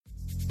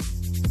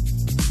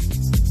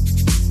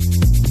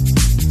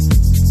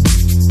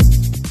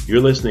You're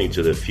listening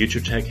to the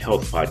Future Tech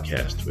Health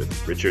Podcast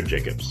with Richard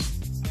Jacobs.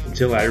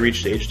 Until I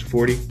reached age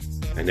 40,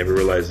 I never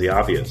realized the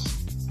obvious,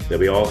 that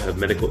we all have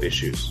medical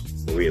issues,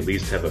 or we at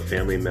least have a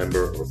family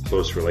member or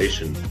close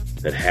relation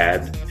that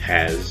had,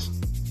 has,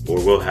 or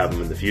will have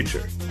them in the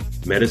future.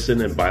 Medicine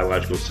and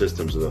biological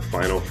systems are the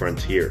final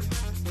frontier.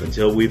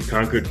 Until we've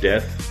conquered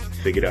death,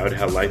 figured out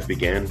how life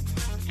began,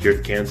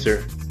 cured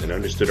cancer, and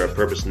understood our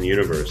purpose in the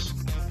universe,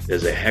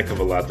 there's a heck of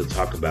a lot to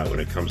talk about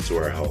when it comes to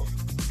our health.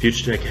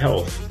 Future Tech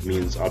Health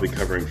means I'll be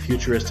covering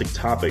futuristic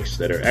topics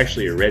that are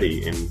actually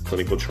already in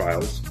clinical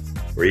trials,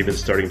 or even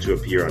starting to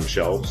appear on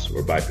shelves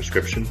or by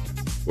prescription,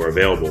 or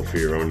available for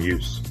your own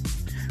use.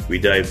 We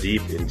dive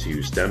deep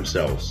into stem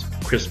cells,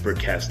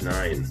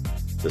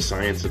 CRISPR-Cas9, the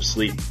science of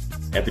sleep,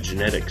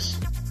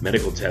 epigenetics,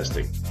 medical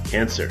testing,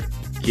 cancer,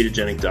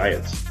 ketogenic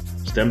diets,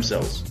 stem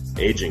cells,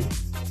 aging,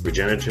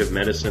 regenerative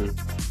medicine,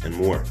 and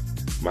more.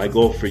 My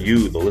goal for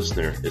you, the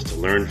listener, is to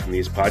learn from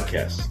these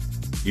podcasts.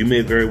 You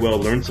may very well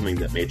learn something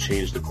that may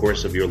change the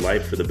course of your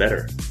life for the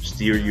better,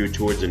 steer you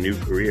towards a new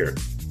career,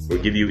 or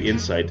give you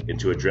insight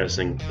into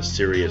addressing a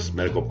serious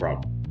medical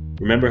problem.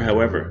 Remember,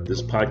 however,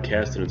 this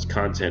podcast and its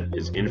content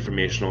is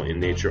informational in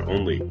nature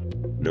only.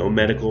 No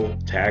medical,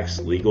 tax,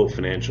 legal,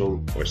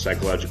 financial, or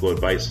psychological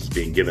advice is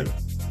being given.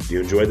 If you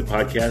enjoy the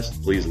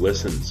podcast, please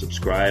listen,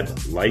 subscribe,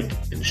 like,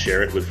 and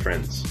share it with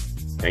friends.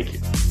 Thank you.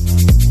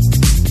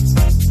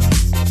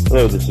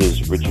 Hello, this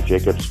is Richard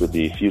Jacobs with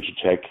the Future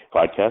Tech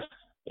Podcast,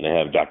 and I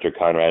have Dr.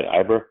 Conrad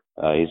Iber.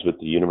 He's with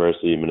the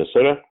University of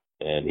Minnesota,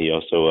 and he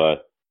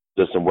also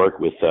does some work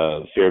with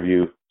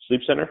Fairview Sleep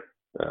Center.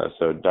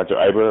 So Dr.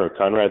 Iber or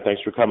Conrad,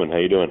 thanks for coming. How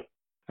you doing?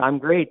 I'm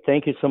great.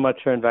 Thank you so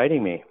much for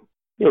inviting me.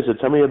 Yeah, so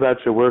tell me about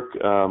your work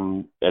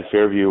at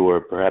Fairview,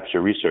 or perhaps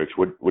your research.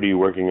 What are you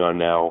working on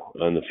now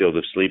in the field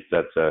of sleep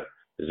that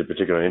is of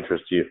particular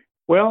interest to you?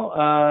 Well,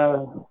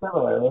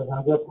 several areas.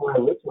 I guess my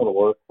original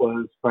work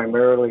was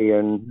primarily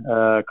in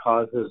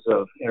causes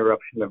of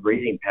interruption of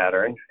breathing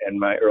pattern,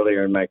 and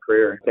earlier in my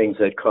career, things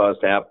that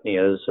caused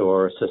apneas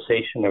or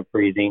cessation of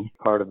breathing,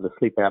 part of the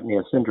sleep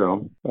apnea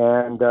syndrome,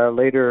 and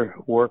later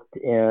worked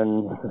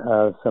in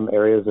some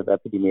areas of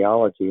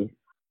epidemiology.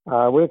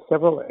 We have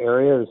several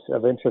areas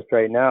of interest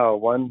right now.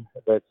 One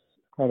that's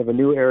kind of a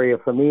new area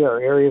for me are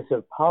areas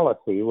of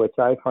policy, which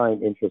I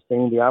find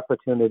interesting, the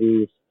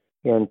opportunities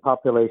in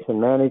population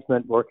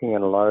management, working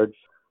in a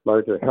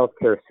larger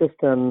healthcare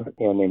system,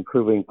 and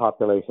improving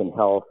population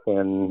health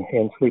and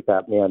sleep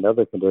apnea and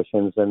other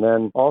conditions. And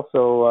then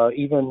also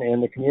even in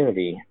the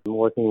community,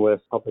 working with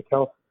public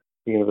health,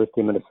 the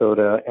University of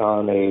Minnesota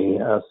on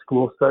a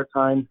school start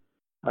time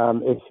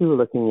issue,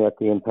 looking at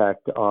the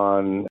impact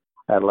on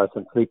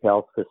adolescent sleep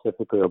health,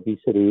 specifically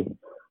obesity,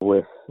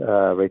 with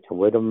Rachel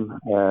Whittam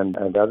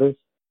and others.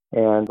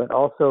 But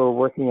also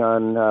working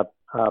on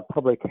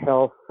public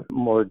health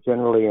more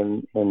generally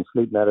in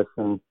sleep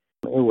medicine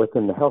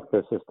within the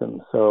healthcare system.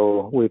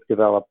 So we've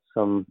developed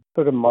some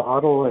sort of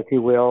model, if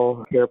you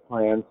will, care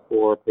plans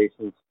for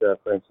patients,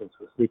 for instance,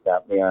 with sleep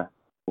apnea,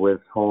 with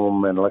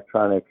home and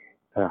electronic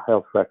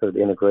health record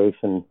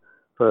integration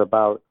for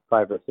about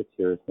 5 or 6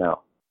 years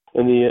now.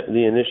 And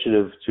the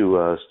initiative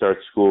to start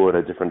school at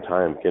a different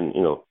time,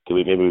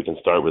 maybe we can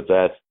start with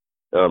that.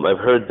 I've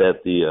heard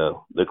that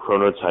the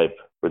chronotype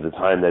for the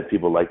time that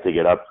people like to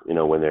get up,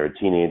 when they're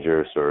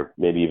teenagers or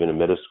maybe even in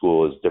middle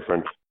school is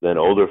different than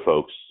older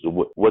folks.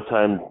 So what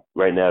time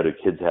right now do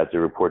kids have to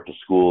report to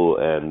school,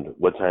 and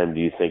what time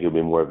do you think it would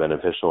be more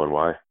beneficial, and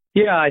why?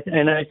 Yeah,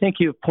 and I think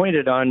you've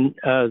pointed on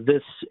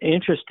this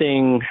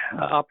interesting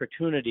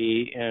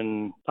opportunity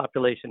in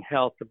population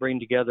health to bring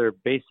together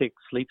basic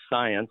sleep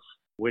science,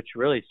 which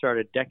really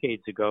started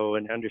decades ago,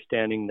 in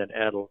understanding that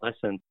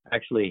adolescents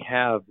actually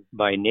have,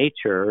 by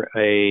nature,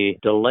 a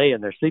delay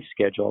in their sleep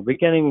schedule.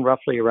 Beginning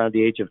roughly around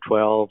the age of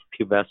 12,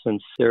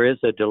 pubescence, there is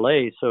a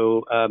delay.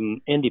 So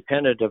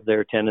independent of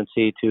their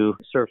tendency to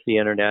surf the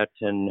internet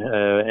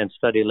and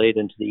study late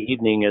into the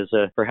evening, is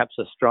perhaps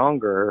a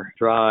stronger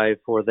drive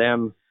for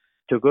them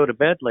to go to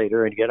bed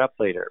later and get up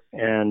later.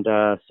 And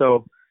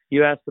so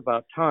you asked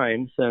about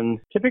times, and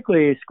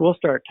typically school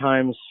start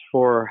times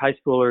for high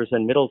schoolers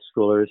and middle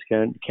schoolers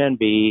can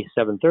be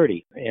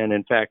 7:30. And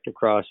in fact,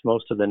 across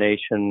most of the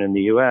nation in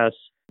the U.S.,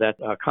 that's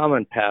a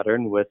common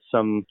pattern, with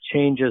some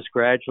changes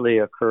gradually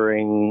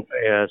occurring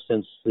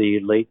since the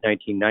late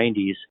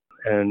 1990s.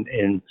 And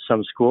in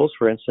some schools,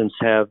 for instance,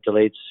 have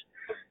delayed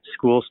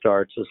school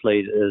starts as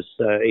late as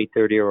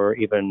 8:30 or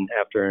even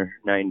after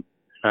 9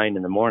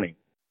 in the morning,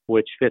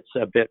 which fits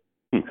a bit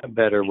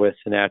better with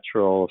the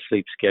natural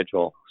sleep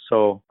schedule.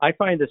 So I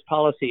find this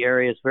policy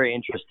area is very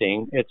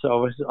interesting. It's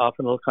always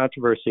often a little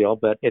controversial,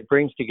 but it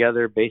brings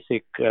together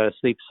basic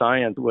sleep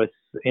science with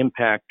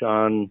impact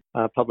on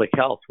public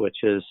health, which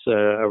is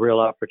a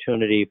real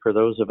opportunity for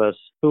those of us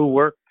who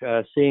work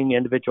seeing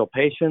individual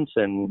patients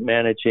and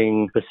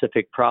managing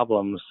specific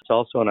problems. It's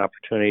also an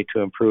opportunity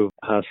to improve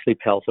sleep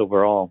health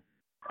overall.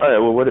 All right.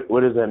 Well,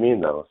 what does that mean,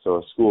 though? So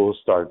if school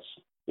starts,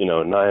 9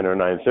 or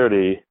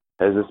 9:30.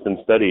 Has this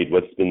been studied?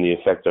 What's been the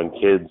effect on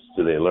kids?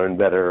 Do they learn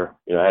better?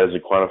 How is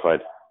it quantified?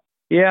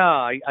 Yeah,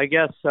 I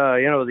guess,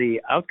 the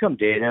outcome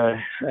data,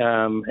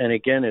 and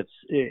again, it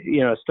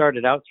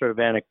started out sort of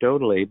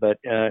anecdotally, but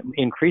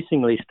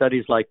increasingly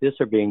studies like this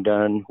are being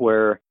done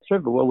where sort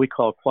of what we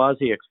call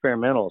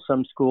quasi-experimental.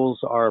 Some schools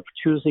are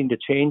choosing to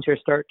change their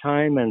start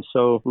time, and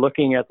so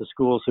looking at the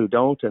schools who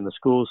don't and the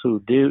schools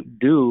who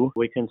do,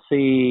 we can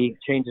see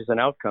changes in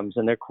outcomes,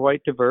 and they're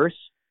quite diverse.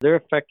 They're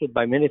affected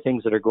by many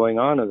things that are going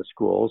on in the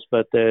schools,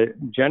 but the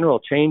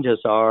general changes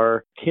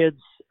are kids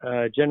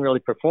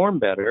generally perform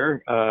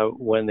better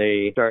when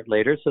they start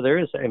later. So there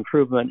is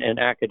improvement in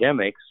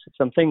academics.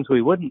 Some things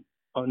we wouldn't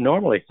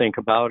normally think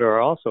about are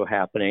also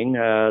happening.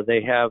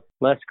 They have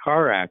less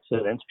car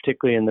accidents,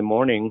 particularly in the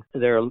morning.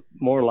 They're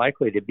more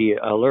likely to be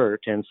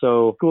alert. And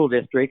so school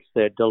districts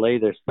that delay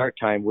their start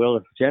time will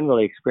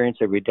generally experience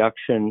a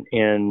reduction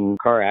in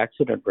car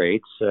accident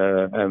rates.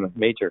 A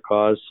major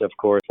cause, of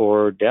course,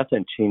 for death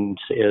in teens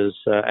is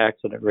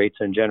accident rates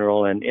in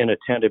general, and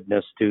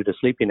inattentiveness due to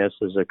sleepiness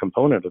is a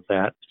component of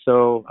that.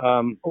 So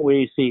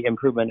we see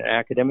improvement in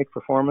academic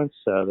performance.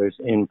 There's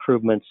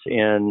improvements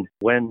in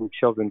when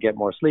children get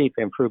more sleep.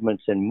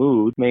 Improvements in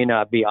mood may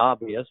not be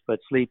obvious, but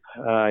sleep,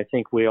 I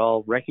think we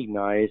all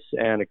recognize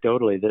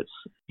anecdotally that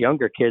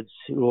younger kids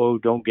who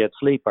don't get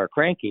sleep are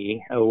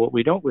cranky. What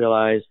we don't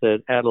realize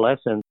that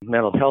adolescent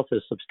mental health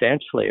is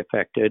substantially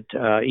affected.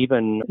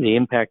 Even the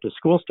impact of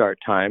school start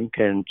time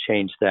can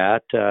change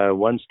that.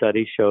 One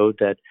study showed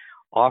that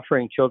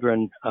offering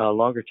children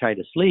longer time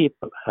to sleep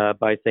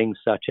by things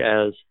such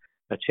as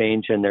a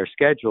change in their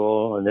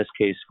schedule, in this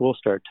case school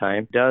start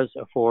time, does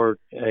afford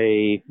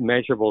a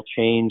measurable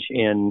change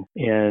in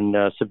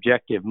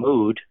subjective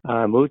mood.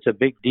 Mood's a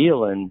big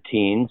deal in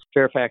teens.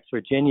 Fairfax,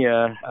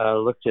 Virginia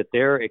looked at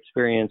their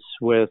experience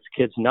with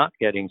kids not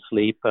getting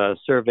sleep. A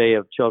survey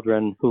of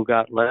children who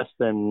got less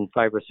than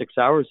 5 or 6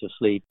 hours of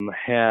sleep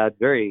had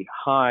very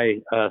high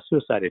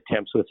suicide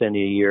attempts within a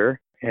year.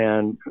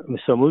 And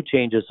so mood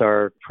changes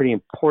are pretty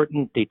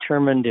important,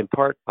 determined in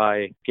part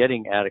by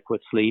getting adequate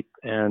sleep.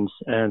 And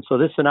so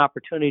this is an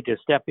opportunity to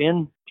step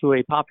into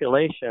a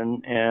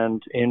population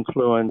and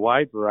influence a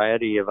wide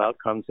variety of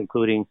outcomes,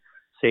 including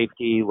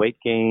safety, weight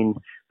gain,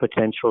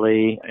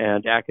 potentially,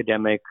 and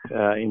academic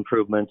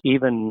improvements,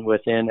 even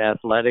within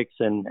athletics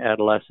and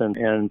adolescent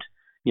and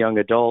young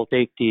adult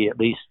safety, at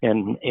least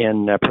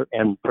and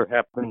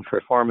perhaps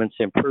performance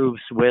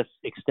improves with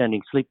extending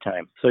sleep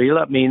time. So you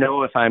let me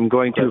know if I'm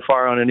going too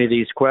far on any of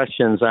these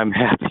questions. I'm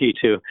happy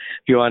to,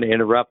 if you want to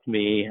interrupt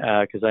me,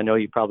 because I know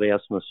you probably have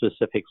some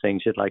specific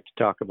things you'd like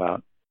to talk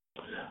about.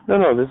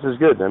 No, this is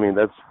good. I mean,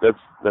 that's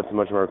a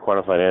much more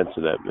quantified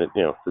answer.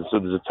 So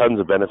there's tons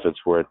of benefits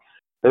for it.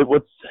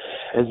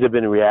 Has there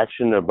been a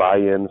reaction or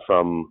buy-in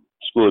from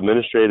school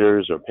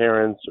administrators or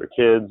parents or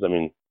kids? I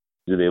mean,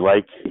 do they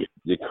like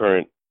the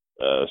current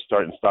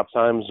start and stop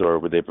times, or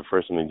would they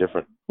prefer something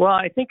different? Well,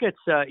 I think it's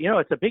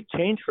a big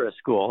change for a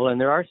school, and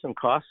there are some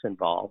costs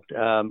involved.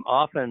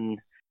 Often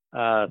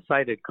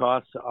cited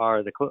costs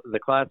are the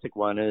classic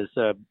one is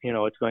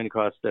it's going to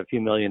cost a few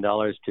 $1 million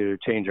to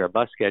change our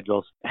bus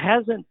schedules. It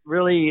hasn't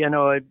really,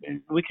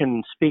 we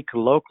can speak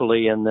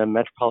locally in the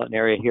metropolitan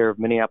area here of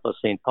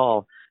Minneapolis-St.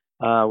 Paul.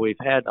 We've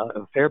had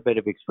a fair bit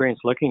of experience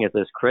looking at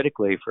this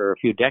critically for a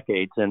few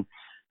decades, and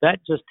that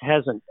just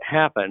hasn't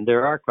happened.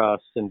 There are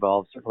costs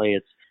involved. Certainly,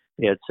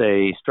 it's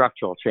a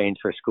structural change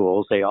for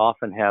schools. They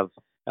often have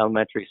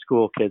elementary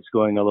school kids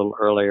going a little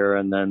earlier,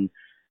 and then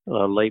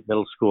late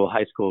middle school,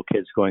 high school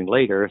kids going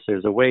later. So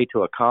there's a way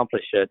to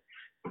accomplish it,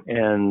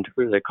 and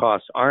the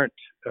costs aren't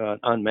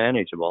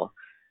unmanageable.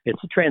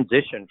 It's a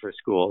transition for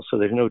schools, so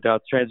there's no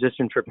doubt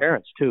transition for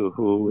parents too,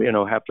 who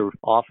have to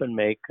often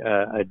make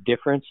a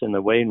difference in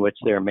the way in which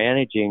they're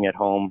managing at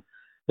home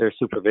their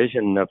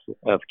supervision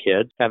of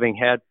kids. Having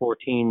had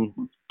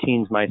 14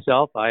 teens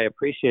myself, I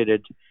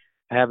appreciated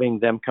having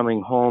them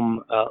coming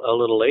home a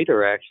little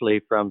later,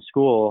 actually, from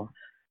school,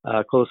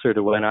 closer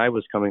to when I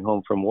was coming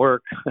home from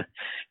work.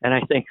 And I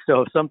think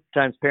so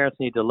sometimes parents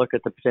need to look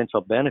at the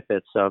potential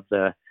benefits of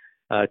the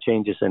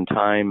changes in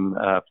time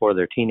for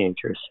their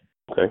teenagers.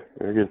 Okay,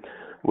 very good.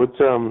 What's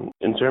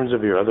in terms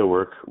of your other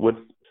work, what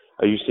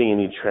are you seeing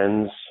any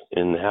trends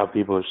in how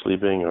people are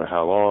sleeping, or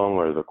how long,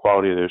 or the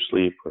quality of their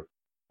sleep, or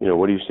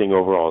what are you seeing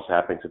overall is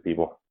happening to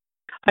people?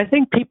 I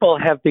think people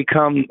have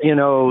become,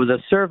 the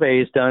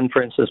surveys done,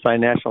 for instance, by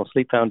National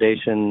Sleep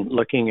Foundation,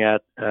 looking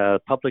at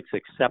public's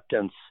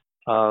acceptance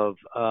of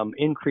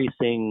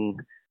increasing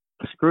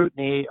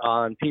scrutiny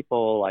on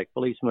people like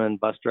policemen,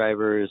 bus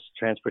drivers,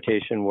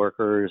 transportation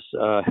workers,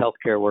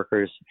 healthcare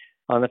workers,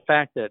 on the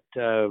fact that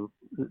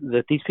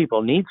these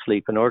people need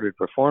sleep in order to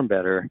perform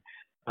better.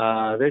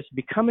 There's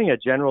becoming a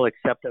general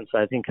acceptance,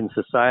 I think, in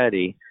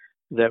society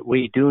that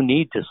we do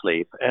need to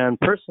sleep, and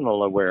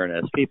personal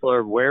awareness. People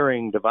are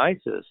wearing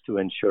devices to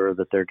ensure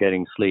that they're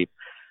getting sleep.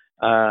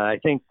 I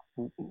think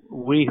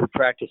we who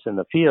practice in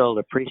the field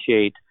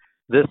appreciate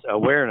this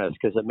awareness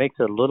because it makes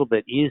it a little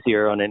bit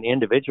easier on an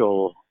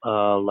individual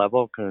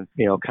level,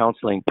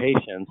 counseling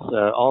patients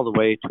all the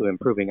way to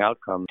improving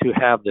outcomes to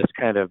have this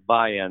kind of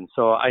buy-in.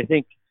 So I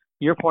think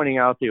you're pointing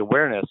out the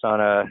awareness on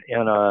a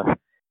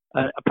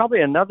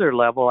Probably another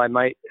level I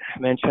might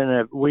mention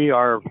that we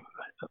are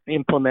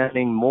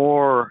implementing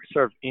more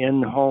sort of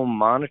in-home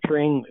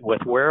monitoring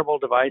with wearable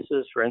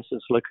devices, for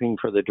instance, looking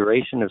for the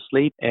duration of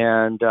sleep,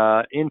 and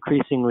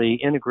increasingly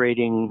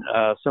integrating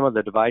some of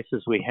the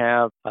devices we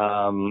have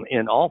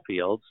in all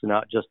fields,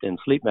 not just in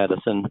sleep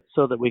medicine,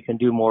 so that we can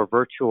do more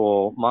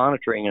virtual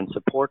monitoring and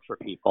support for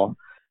people.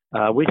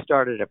 We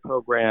started a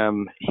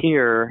program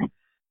here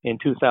in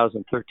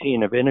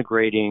 2013 of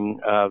integrating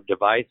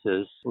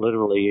devices,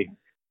 literally,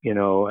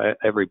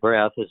 every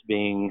breath is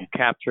being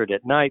captured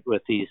at night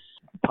with these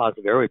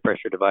positive airway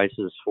pressure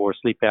devices for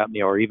sleep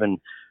apnea or even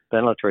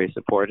ventilatory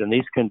support. And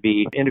these can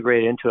be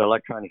integrated into an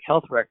electronic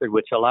health record,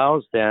 which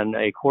allows then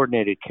a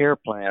coordinated care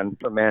plan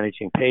for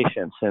managing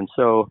patients. And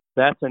so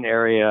that's an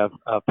area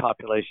of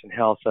population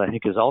health that I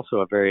think is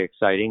also very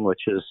exciting,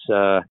 which is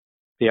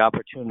the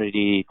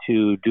opportunity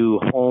to do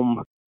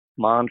home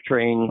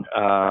monitoring.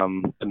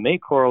 It may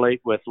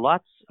correlate with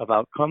lots of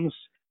outcomes.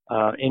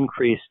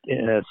 Increased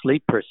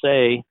sleep per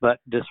se, but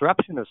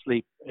disruption of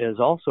sleep is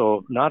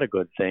also not a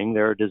good thing.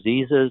 There are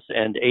diseases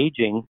and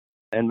aging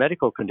and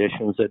medical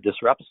conditions that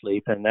disrupt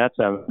sleep, and that's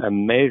a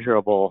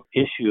measurable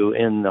issue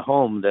in the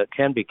home that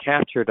can be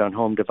captured on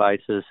home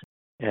devices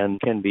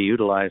and can be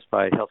utilized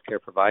by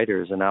healthcare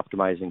providers in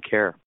optimizing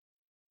care.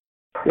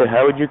 Yeah,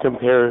 how would you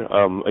compare,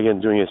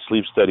 again, doing a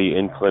sleep study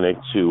in clinic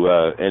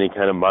to any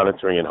kind of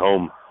monitoring at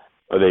home?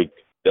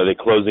 Are they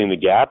closing the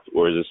gap,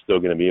 or is it still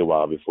going to be a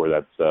while before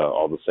that's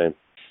all the same?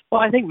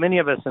 Well, I think many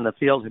of us in the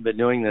field have been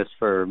doing this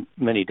for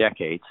many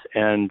decades,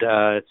 and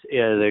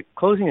the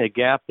closing the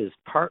gap is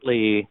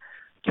partly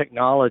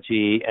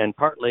technology and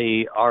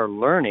partly our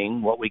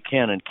learning what we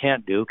can and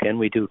can't do. Can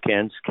we do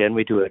kids? Can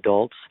we do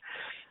adults?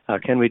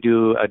 Can we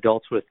do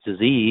adults with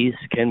disease?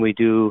 Can we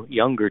do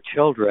younger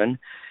children?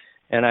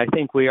 And I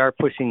think we are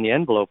pushing the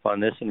envelope on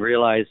this and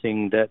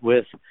realizing that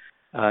with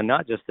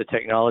not just the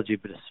technology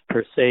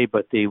per se,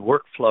 but the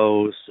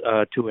workflows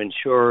to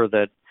ensure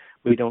that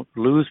we don't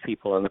lose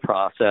people in the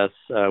process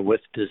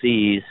with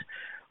disease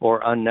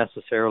or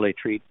unnecessarily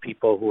treat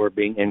people who are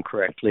being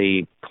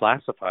incorrectly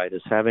classified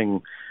as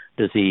having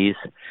disease.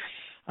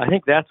 I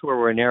think that's where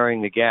we're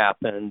narrowing the gap,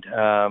 and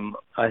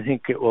I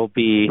think it will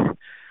be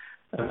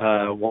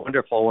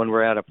wonderful when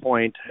we're at a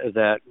point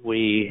that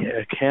we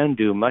can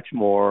do much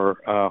more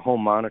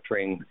home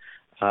monitoring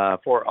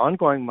for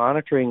ongoing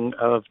monitoring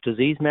of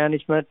disease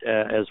management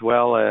as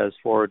well as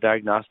for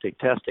diagnostic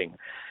testing.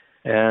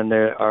 And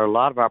there are a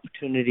lot of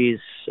opportunities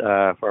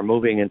for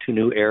moving into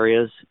new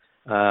areas.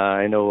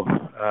 I know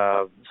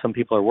some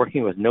people are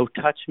working with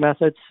no-touch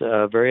methods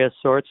of various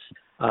sorts.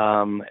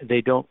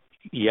 They don't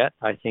yet,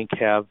 I think,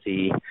 have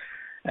the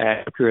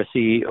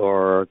accuracy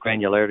or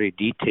granularity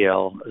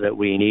detail that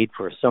we need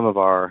for some of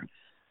our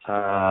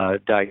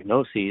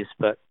diagnoses,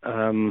 but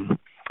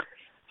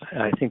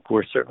I think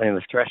we're certainly in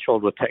the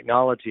threshold with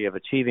technology of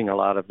achieving a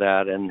lot of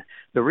that. And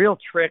the real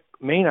trick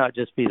may not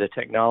just be the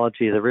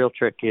technology. The real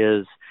trick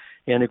is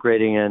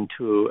integrating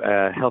into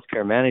a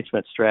healthcare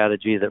management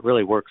strategy that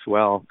really works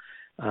well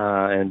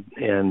and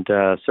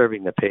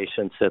serving the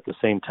patients at the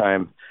same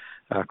time,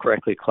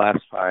 correctly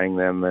classifying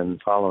them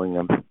and following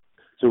them.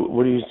 So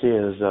what do you see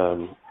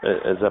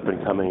as up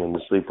and coming in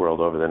the sleep world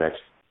over the next,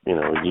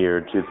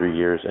 year, 2, 3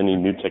 years? Any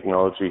new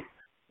technology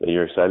that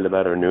you're excited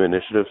about or new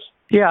initiatives?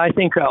 Yeah, I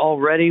think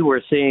already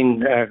we're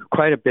seeing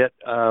quite a bit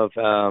of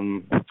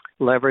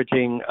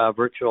leveraging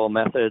virtual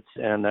methods,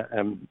 and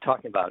I'm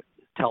talking about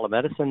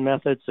telemedicine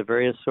methods of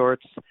various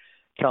sorts,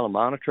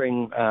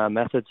 telemonitoring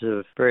methods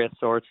of various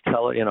sorts,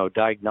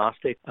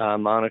 diagnostic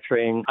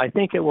monitoring. I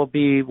think it will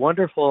be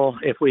wonderful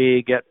if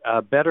we get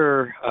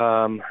better,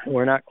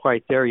 we're not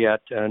quite there yet,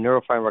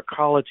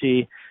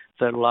 neuropharmacology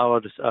that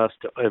allows us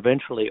to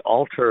eventually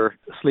alter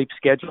sleep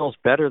schedules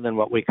better than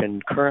what we can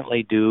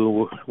currently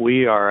do.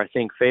 We are, I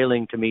think,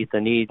 failing to meet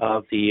the needs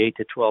of the 8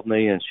 to 12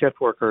 million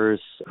shift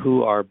workers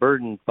who are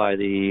burdened by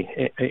the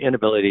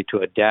inability to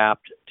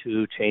adapt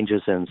to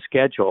changes in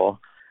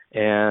schedule.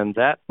 And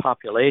that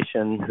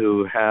population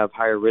who have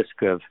higher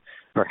risk of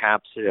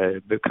perhaps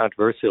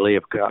controversially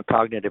of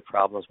cognitive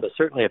problems, but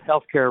certainly of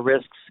healthcare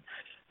risks,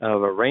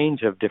 of a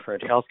range of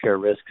different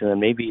healthcare risks and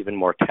maybe even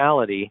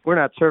mortality. We're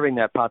not serving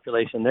that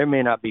population. They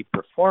may not be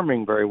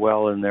performing very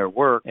well in their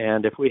work.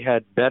 And if we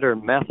had better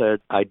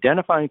methods,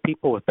 identifying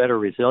people with better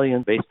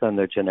resilience based on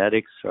their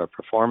genetics or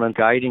performance,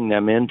 guiding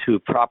them into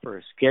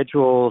proper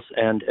schedules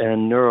and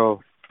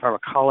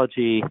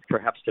neuropharmacology,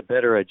 perhaps to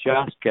better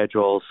adjust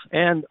schedules,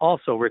 and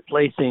also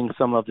replacing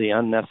some of the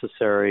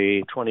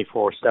unnecessary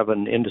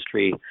 24/7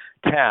 industry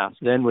tasks,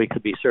 then we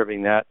could be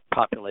serving that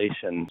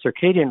population.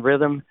 Circadian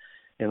rhythm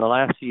in the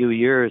last few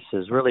years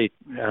has really,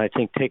 I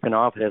think, taken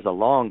off. It has a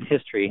long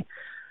history,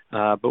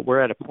 but we're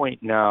at a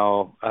point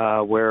now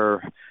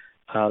where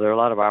there are a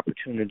lot of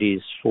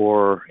opportunities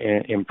for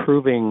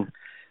improving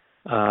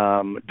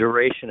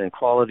duration and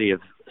quality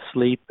of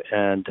sleep,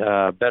 and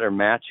better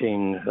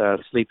matching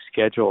sleep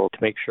schedule to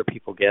make sure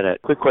people get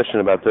it. Quick question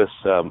about this.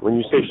 When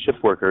you say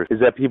shift workers, is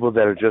that people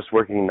that are just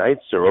working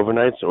nights or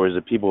overnights, or is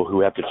it people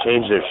who have to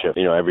change their shift,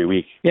 every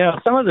week? Yeah,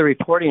 some of the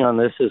reporting on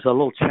this is a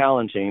little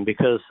challenging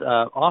because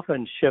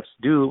often shifts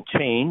do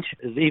change.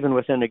 Even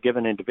within a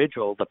given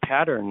individual, the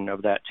pattern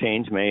of that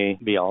change may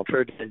be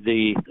altered.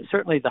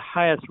 Certainly the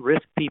highest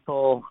risk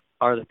people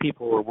are the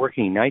people who are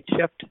working night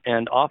shift,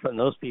 and often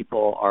those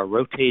people are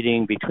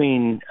rotating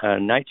between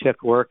night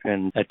shift work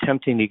and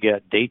attempting to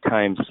get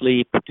daytime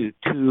sleep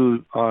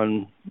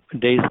on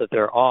days that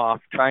they're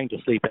off, trying to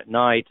sleep at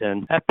night,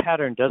 and that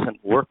pattern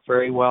doesn't work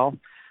very well.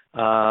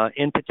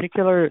 In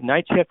particular,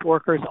 night shift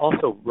workers,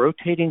 also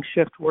rotating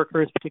shift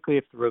workers, particularly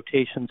if the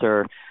rotations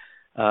are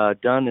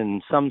done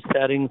in some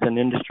settings in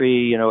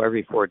industry,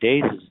 every 4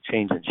 days is a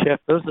change in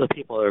shift. Those are the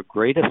people that are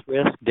greatest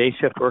risk. Day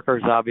shift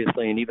workers,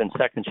 obviously, and even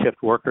second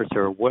shift workers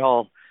are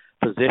well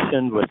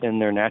positioned within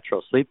their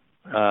natural sleep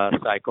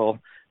cycle,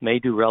 may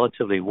do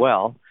relatively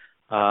well.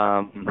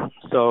 I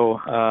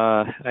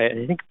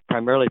think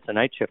primarily it's the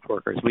night shift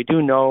workers. We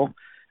do know,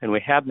 and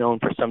we have known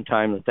for some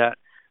time, that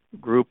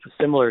group,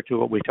 similar to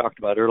what we talked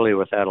about earlier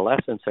with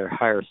adolescents, are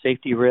higher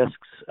safety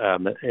risks,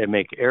 they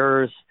make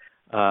errors,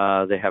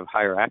 they have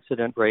higher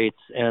accident rates,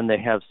 and they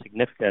have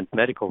significant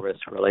medical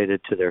risks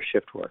related to their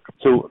shift work.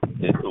 So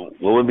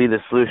what would be the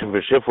solution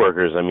for shift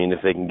workers?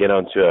 If they can get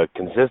onto a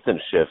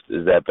consistent shift,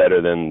 is that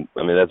better than,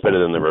 that's better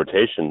than the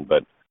rotation,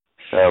 but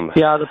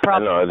the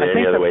problem, are there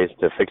any other ways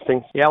to fix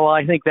things? Yeah, well,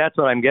 I think that's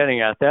what I'm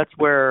getting at. That's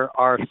where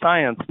our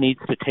science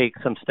needs to take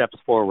some steps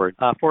forward.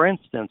 For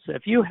instance,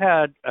 if you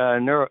had a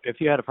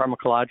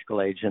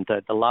pharmacological agent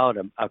that allowed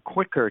a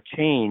quicker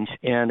change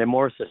and a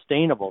more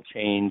sustainable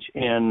change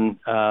in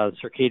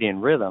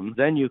circadian rhythm,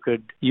 then you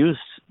could use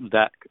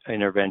that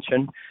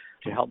intervention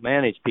to help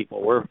manage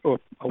people. We're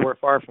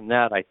far from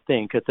that, I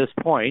think, at this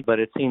point, but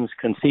it seems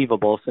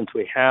conceivable since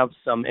we have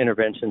some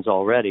interventions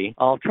already.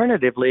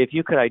 Alternatively, if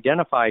you could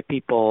identify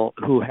people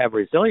who have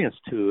resilience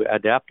to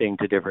adapting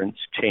to different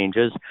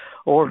changes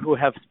or who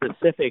have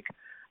specific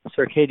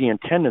circadian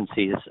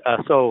tendencies.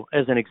 So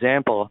as an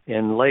example,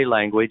 in lay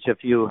language, if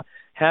you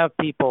have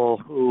people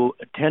who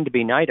tend to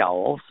be night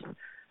owls,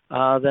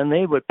 then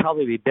they would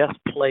probably be best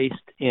placed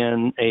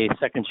in a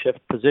second shift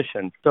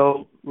position.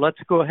 So let's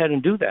go ahead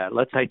and do that.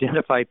 Let's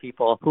identify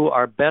people who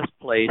are best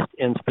placed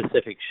in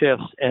specific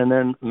shifts and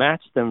then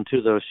match them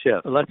to those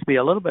shifts. Let's be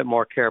a little bit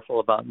more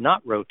careful about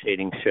not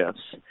rotating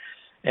shifts.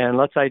 And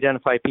let's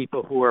identify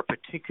people who are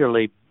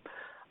particularly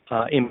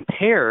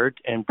impaired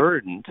and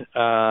burdened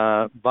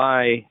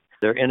by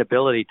their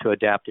inability to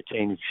adapt to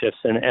changing shifts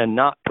and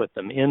not put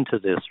them into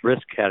this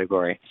risk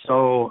category.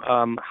 So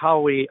how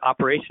we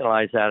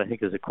operationalize that, I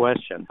think, is a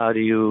question. How do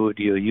you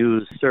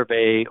use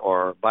survey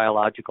or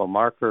biological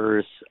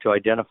markers to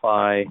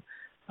identify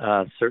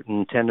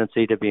certain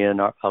tendency to be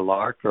a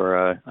lark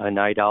or a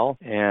night owl,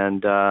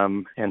 and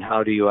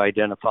how do you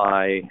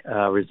identify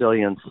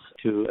resilience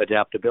to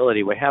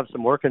adaptability? We have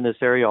some work in this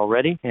area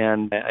already,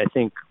 and I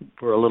think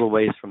we're a little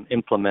ways from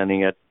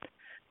implementing it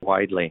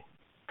widely.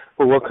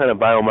 Well, what kind of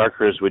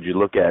biomarkers would you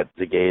look at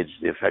to gauge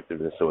the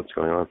effectiveness of what's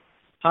going on?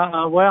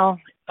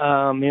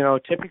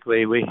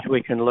 Typically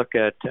we can look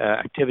at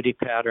activity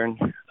pattern.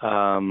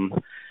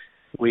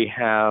 We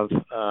have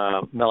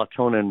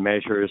melatonin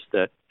measures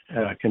that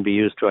can be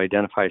used to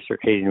identify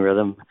circadian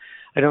rhythm.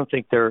 I don't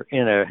think they're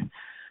in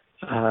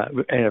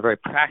a very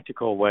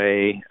practical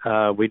way.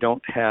 We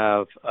don't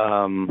have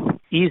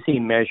easy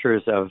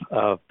measures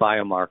of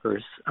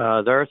biomarkers.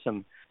 There are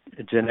some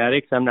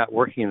genetics. I'm not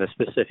working in the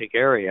specific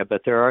area,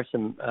 but there are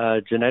some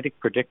genetic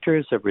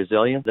predictors of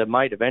resilience that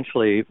might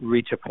eventually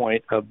reach a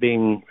point of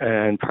being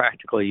in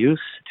practical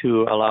use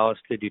to allow us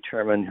to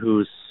determine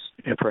who's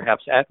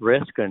perhaps at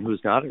risk and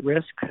who's not at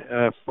risk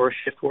for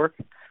shift work.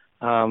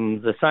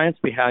 The science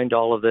behind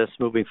all of this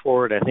moving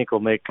forward, I think,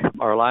 will make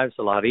our lives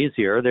a lot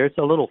easier. There's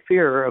a little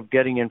fear of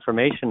getting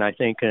information, I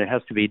think, and it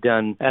has to be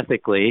done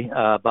ethically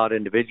about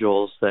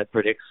individuals that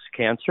predicts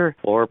cancer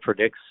or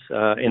predicts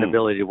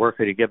inability to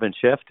work at a given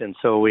shift. And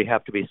so we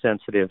have to be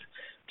sensitive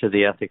to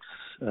the ethics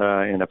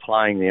in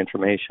applying the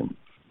information.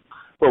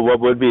 Well, what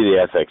would be the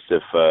ethics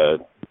if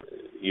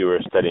you were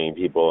studying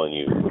people and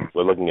you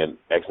were looking at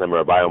X number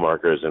of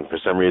biomarkers and for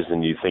some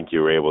reason you think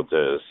you were able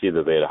to see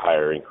that they had a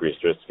higher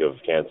increased risk of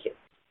cancer?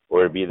 Or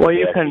would it be that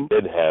they actually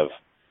did have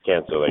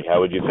cancer? Like, how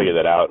would you figure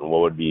that out, and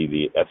what would be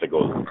the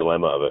ethical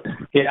dilemma of it?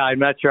 Yeah, I'm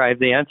not sure I have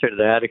the answer to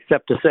that,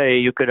 except to say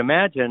you could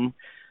imagine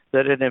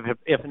that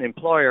if an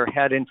employer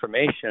had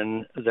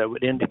information that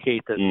would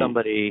indicate that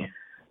somebody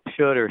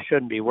should or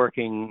shouldn't be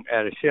working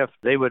at a shift,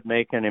 they would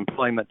make an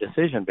employment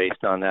decision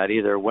based on that,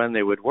 either when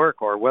they would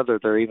work or whether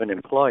they're even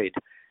employed.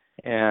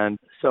 And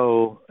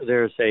so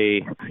there's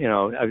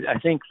I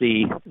think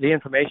the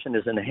information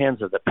is in the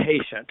hands of the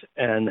patient,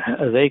 and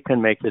they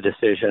can make the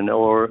decision,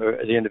 or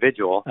the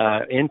individual,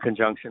 in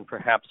conjunction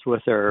perhaps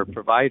with their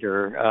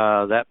provider,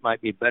 that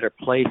might be better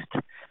placed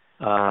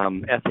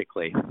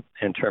ethically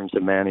in terms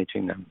of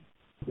managing them.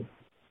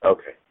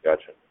 Okay,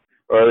 gotcha.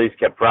 or at least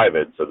kept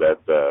private, so that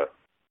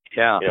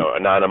Yeah.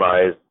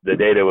 anonymized. The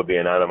data would be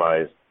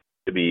anonymized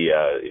to be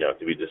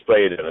to be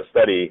displayed in a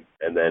study,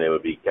 and then it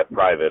would be kept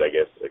private, I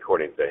guess,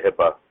 according to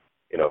HIPAA,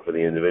 for the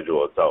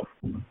individual itself.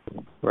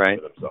 Right.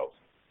 For themselves.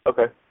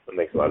 Okay, that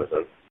makes a lot of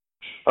sense.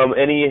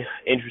 Any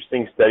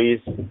interesting studies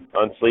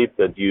on sleep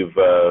that you've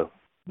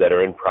that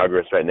are in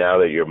progress right now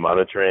that you're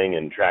monitoring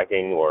and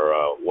tracking, or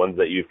ones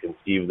that you've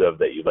conceived of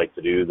that you'd like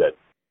to do that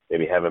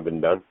maybe haven't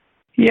been done?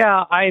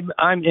 Yeah,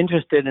 I'm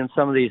interested in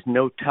some of these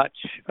no-touch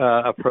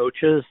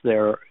approaches.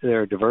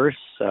 They're diverse.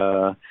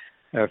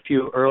 There are a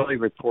few early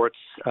reports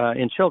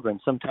in children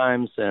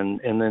sometimes, and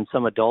then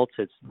some adults.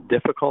 It's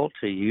difficult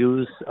to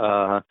use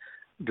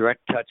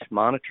direct touch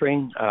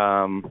monitoring,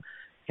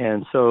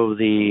 and so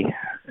the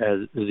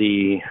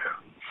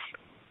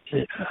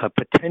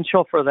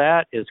potential for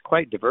that is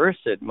quite diverse.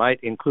 It might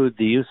include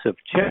the use of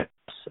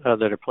chips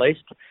that are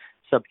placed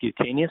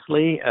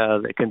subcutaneously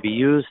that can be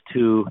used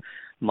to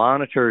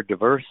monitor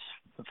diverse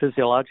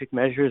physiologic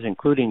measures,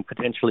 including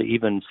potentially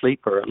even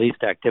sleep or at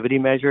least activity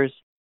measures,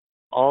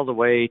 all the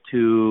way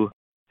to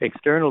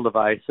external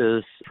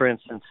devices. For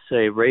instance,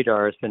 say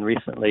radar has been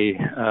recently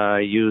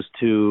used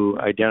to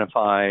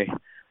identify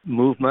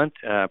movement.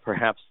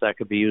 Perhaps that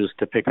could be used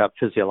to pick up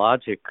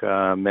physiologic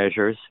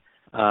measures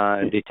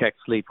and detect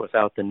sleep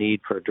without the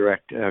need for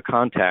direct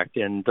contact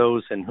in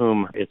those in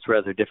whom it's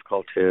rather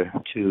difficult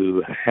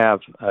to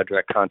have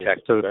direct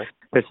contact. So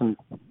there's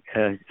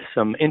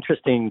some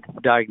interesting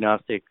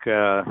diagnostic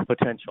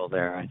potential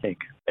there, I think.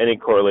 Any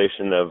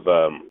correlation of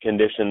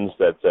conditions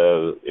that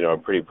are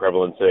pretty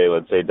prevalent today,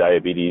 let's say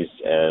diabetes,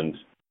 and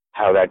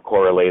how that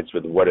correlates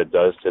with what it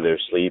does to their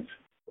sleep,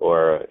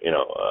 or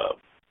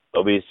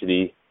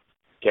obesity,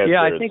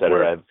 cancer, et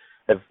cetera?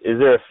 Is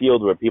there a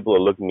field where people are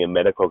looking at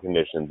medical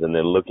conditions and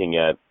then looking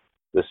at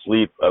the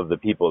sleep of the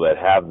people that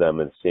have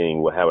them and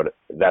seeing how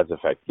that's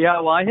affected?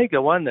 Yeah, well, I think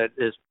the one that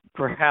is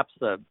perhaps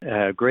the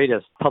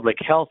greatest public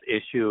health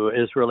issue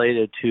is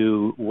related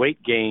to weight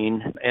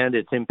gain and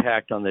its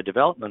impact on the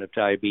development of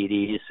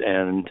diabetes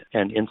and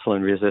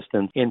insulin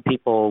resistance in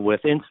people with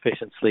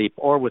insufficient sleep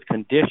or with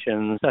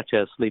conditions such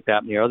as sleep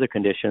apnea or other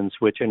conditions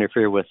which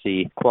interfere with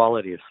the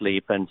quality of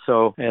sleep. And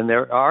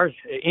there are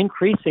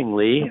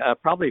increasingly,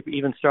 probably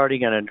even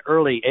starting at an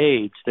early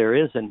age, there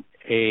is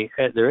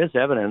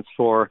evidence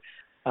for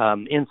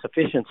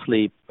insufficient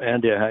sleep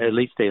and at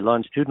least a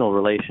longitudinal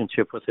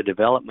relationship with the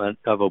development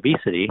of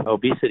obesity.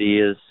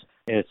 Obesity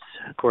it's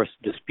of course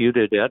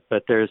disputed yet,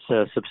 but there's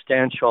a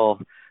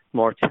substantial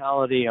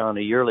mortality on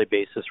a yearly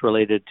basis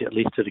related at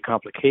least to the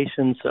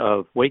complications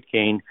of weight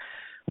gain,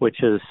 which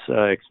has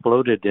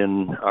exploded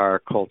in our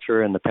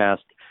culture in the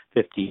past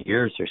 50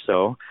 years or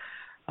so.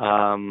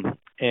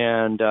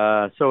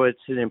 So it's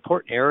an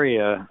important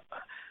area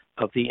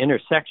of the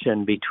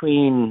intersection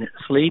between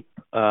sleep,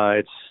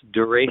 its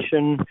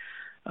duration,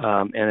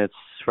 and its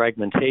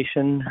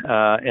fragmentation,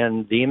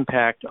 and the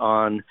impact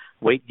on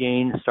weight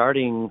gain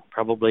starting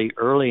probably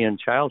early in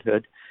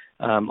childhood,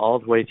 all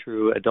the way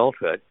through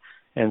adulthood.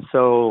 And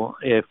so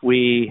if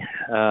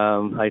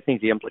I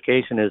think the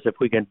implication is if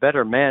we can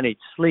better manage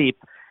sleep,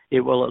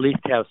 it will at least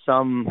have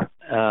some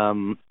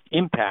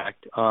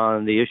impact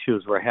on the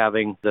issues we're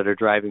having that are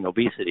driving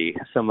obesity.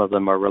 Some of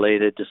them are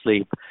related to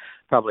sleep.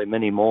 Probably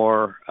many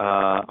more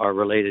are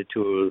related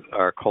to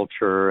our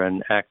culture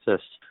and access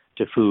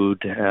to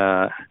food,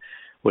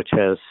 which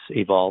has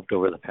evolved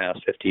over the past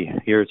 50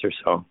 years or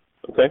so.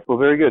 Okay, well,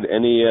 very good.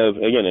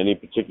 Any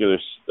particular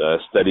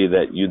study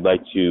that you'd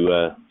like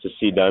to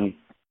see done?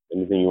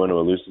 Anything you want to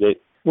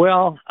elucidate?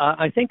 Well,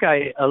 I think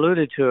I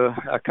alluded to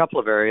a couple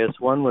of areas.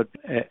 One would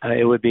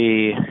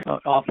be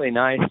awfully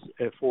nice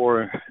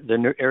for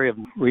the area of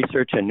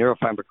research and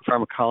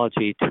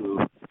neuropharmacology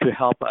to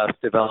help us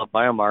develop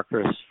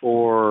biomarkers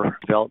for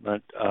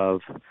development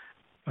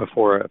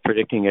for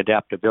predicting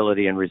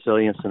adaptability and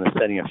resilience in the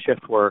setting of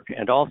shift work,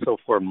 and also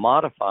for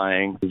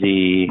modifying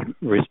the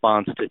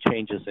response to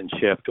changes in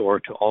shift or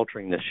to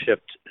altering the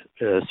shift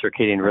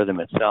circadian rhythm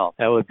itself.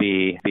 That would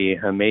be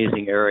an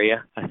amazing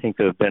area. I think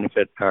that would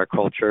benefit our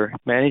culture.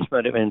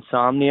 Management of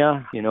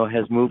insomnia,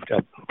 has moved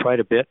up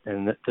quite a bit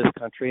in this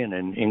country and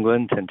in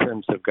England in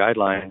terms of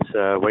guidelines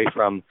away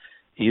from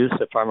use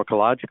of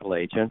pharmacological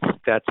agents.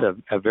 That's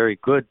a very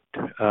good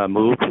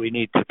move. We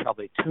need to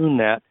probably tune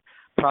that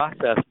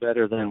process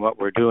better than what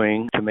we're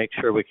doing to make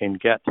sure we can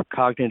get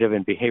cognitive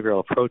and behavioral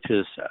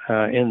approaches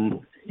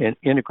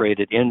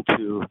integrated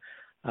into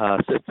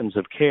systems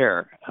of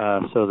care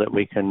so that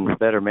we can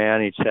better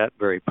manage that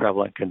very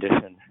prevalent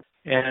condition.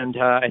 And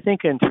I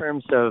think in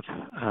terms of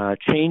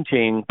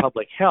changing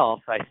public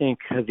health, I think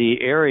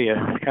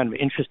the kind of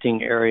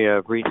interesting area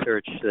of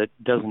research that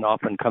doesn't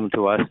often come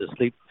to us as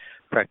sleep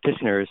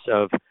practitioners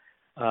of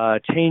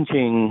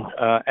changing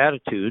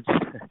attitudes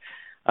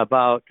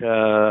about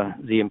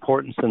the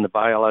importance and the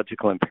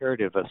biological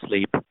imperative of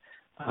sleep,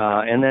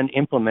 and then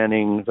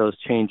implementing those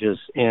changes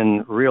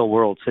in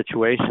real-world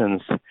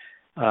situations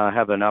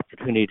have an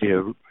opportunity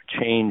to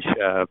change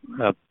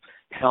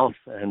health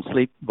and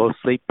sleep, both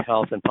sleep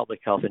health and public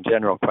health in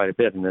general, quite a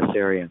bit in this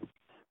area.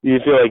 Do you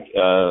feel like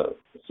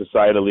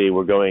societally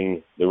we're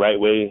going the right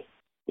way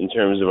in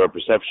terms of our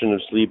perception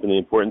of sleep and the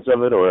importance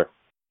of it, or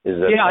is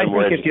that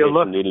more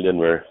education needed and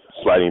we're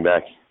sliding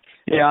back?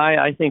 Yeah,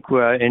 I think we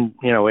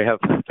have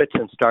fits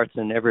and starts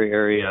in every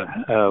area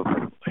of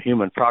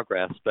human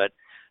progress, but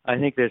I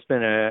think there's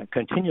been a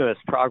continuous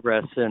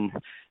progress in,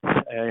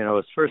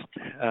 it's first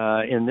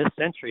in this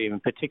century in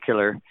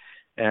particular.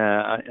 In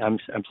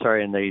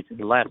the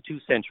last 2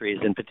 centuries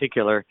in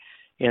particular,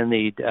 in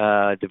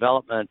the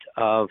development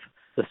of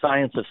the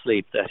science of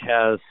sleep that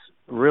has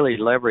really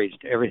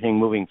leveraged everything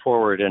moving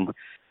forward. And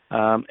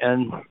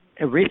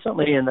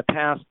recently, in the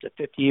past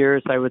 50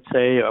 years, I would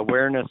say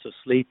awareness of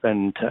sleep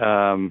and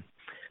the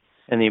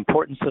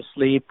importance of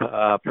sleep.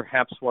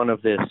 Perhaps one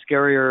of the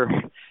scarier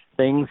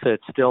things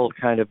that's still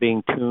kind of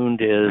being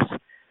tuned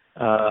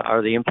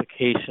are the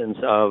implications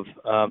of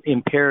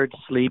impaired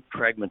sleep,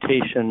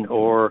 fragmentation,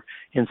 or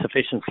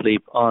insufficient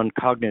sleep on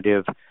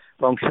cognitive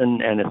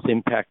function and its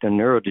impact on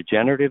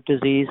neurodegenerative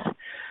disease.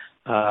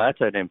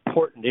 That's an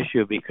important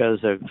issue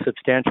because a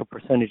substantial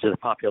percentage of the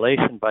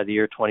population by the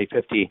year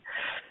 2050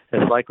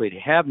 is likely to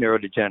have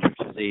neurodegenerative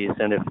disease.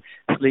 And if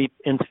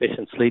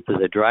insufficient sleep is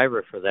a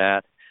driver for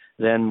that,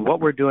 then what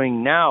we're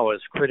doing now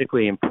is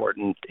critically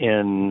important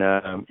in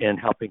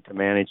helping to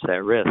manage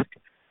that risk.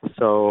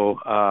 So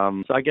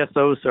I guess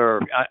those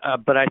are.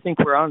 But I think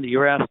we're on.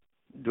 You asked,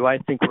 do I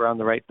think we're on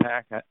the right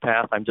path?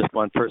 I'm just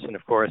one person,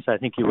 of course. I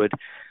think you would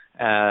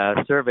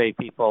survey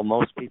people.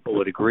 Most people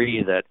would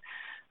agree that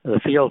the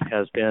field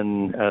has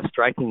been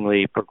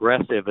strikingly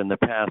progressive in the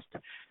past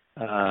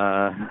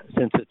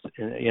since its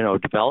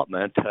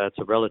development. It's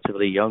a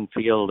relatively young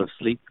field of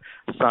sleep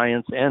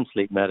science and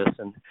sleep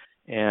medicine,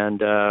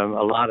 and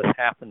a lot has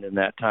happened in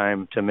that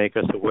time to make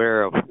us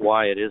aware of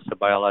why it is a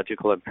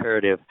biological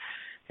imperative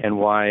and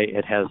why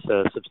it has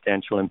a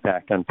substantial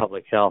impact on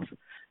public health.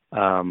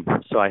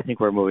 So I think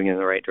we're moving in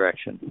the right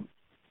direction.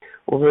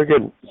 Well, very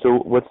good. So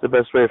what's the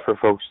best way for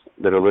folks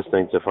that are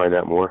listening to find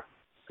out more?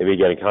 Maybe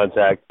get in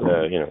contact,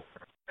 questions?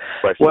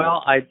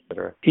 Well,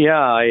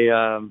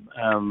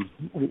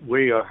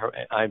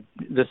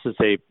 this is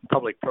a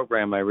public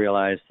program, I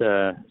realize.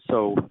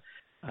 So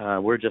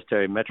we're just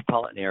a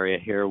metropolitan area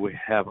here. We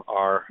have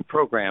our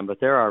program, but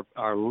there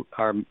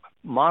are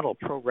model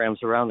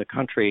programs around the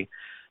country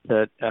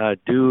that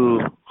do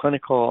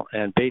clinical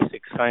and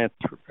basic science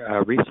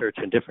research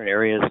in different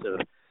areas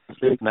of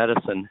sleep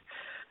medicine.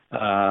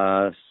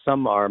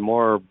 Some are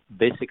more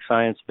basic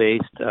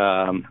science-based.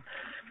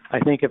 I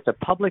think if the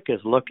public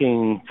is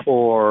looking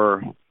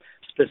for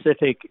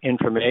specific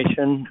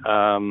information,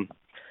 the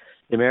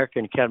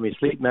American Academy of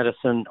Sleep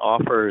Medicine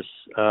offers,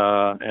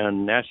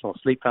 and National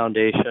Sleep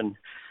Foundation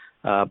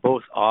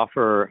both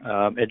offer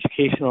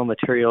educational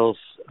materials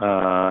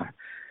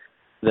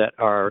that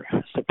are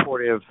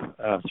supportive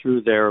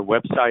through their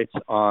websites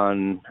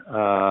on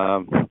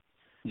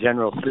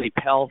general sleep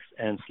health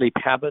and sleep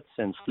habits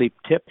and sleep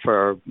tips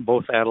for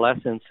both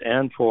adolescents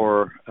and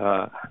for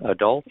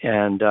adults.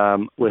 And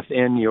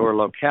within your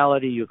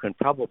locality, you can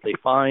probably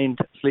find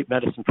sleep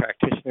medicine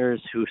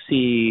practitioners who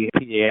see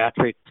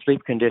pediatric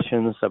sleep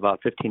conditions.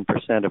 About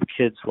 15% of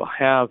kids will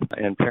have,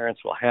 and parents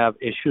will have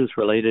issues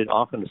related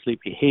often to sleep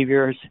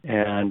behaviors.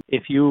 And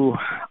if you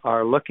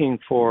are looking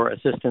for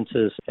assistance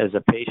as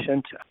a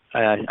patient,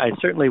 I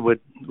certainly would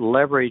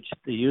leverage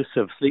the use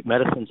of sleep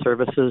medicine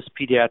services,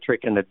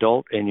 pediatric and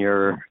adult, in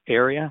your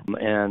area,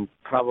 and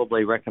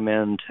probably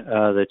recommend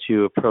that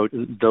you approach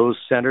those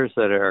centers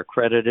that are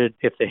accredited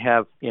if they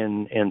have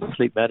in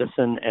sleep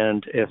medicine,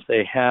 and if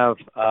they have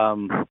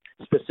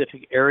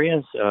specific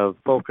areas of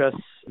focus.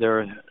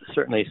 There are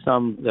certainly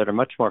some that are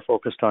much more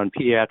focused on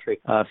pediatric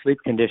sleep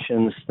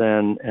conditions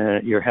than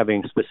you're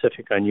having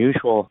specific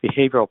unusual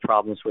behavioral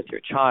problems with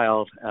your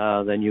child,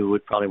 then you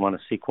would probably want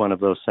to seek one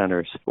of those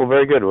centers. Well,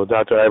 very good. Well,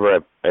 Dr.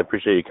 Iber, I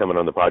appreciate you coming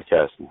on the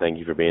podcast, and thank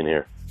you for being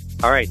here.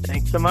 All right.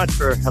 Thanks so much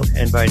for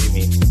inviting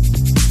me.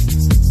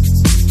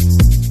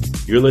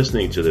 You're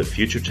listening to the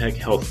Future Tech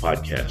Health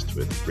Podcast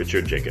with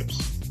Richard Jacobs.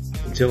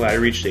 Until I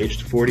reached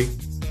age 40,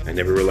 I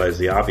never realized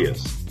the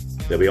obvious,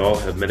 that we all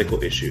have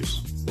medical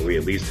issues, or we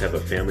at least have a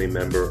family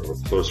member or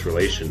close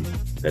relation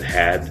that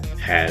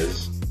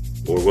has,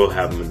 or will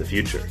have them in the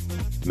future.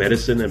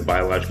 Medicine and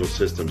biological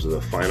systems are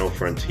the final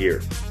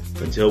frontier.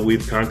 Until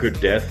we've conquered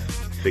death,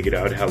 figured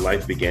out how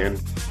life began,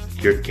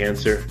 cured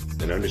cancer,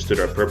 and understood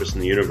our purpose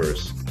in the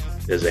universe,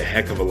 there's a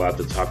heck of a lot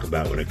to talk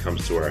about when it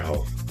comes to our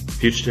health.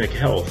 Future Tech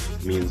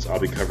Health means I'll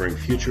be covering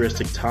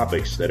futuristic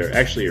topics that are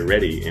actually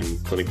already in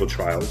clinical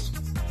trials,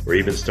 or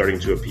even starting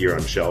to appear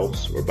on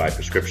shelves or by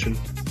prescription,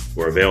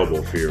 or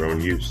available for your own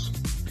use.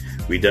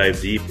 We dive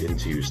deep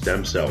into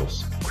stem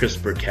cells,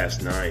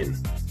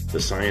 CRISPR-Cas9,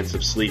 the science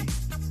of sleep,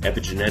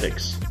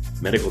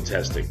 epigenetics, medical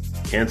testing,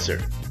 cancer,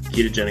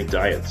 ketogenic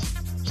diets,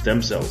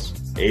 stem cells,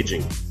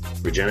 aging,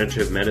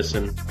 regenerative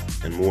medicine,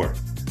 and more.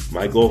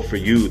 My goal for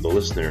you, the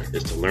listener,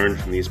 is to learn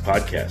from these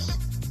podcasts.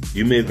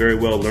 You may very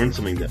well learn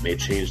something that may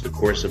change the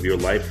course of your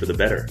life for the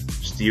better,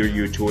 steer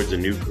you towards a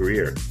new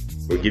career,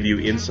 or give you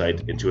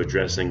insight into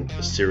addressing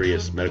a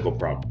serious medical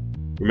problem.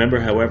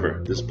 Remember,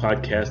 however, this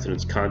podcast and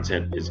its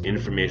content is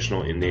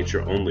informational in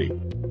nature only.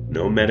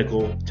 No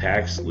medical,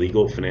 tax,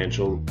 legal,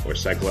 financial, or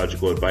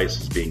psychological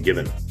advice is being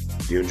given.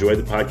 If you enjoyed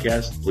the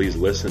podcast, please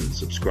listen,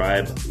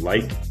 subscribe,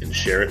 like, and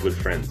share it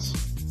with friends.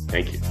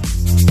 Thank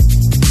you.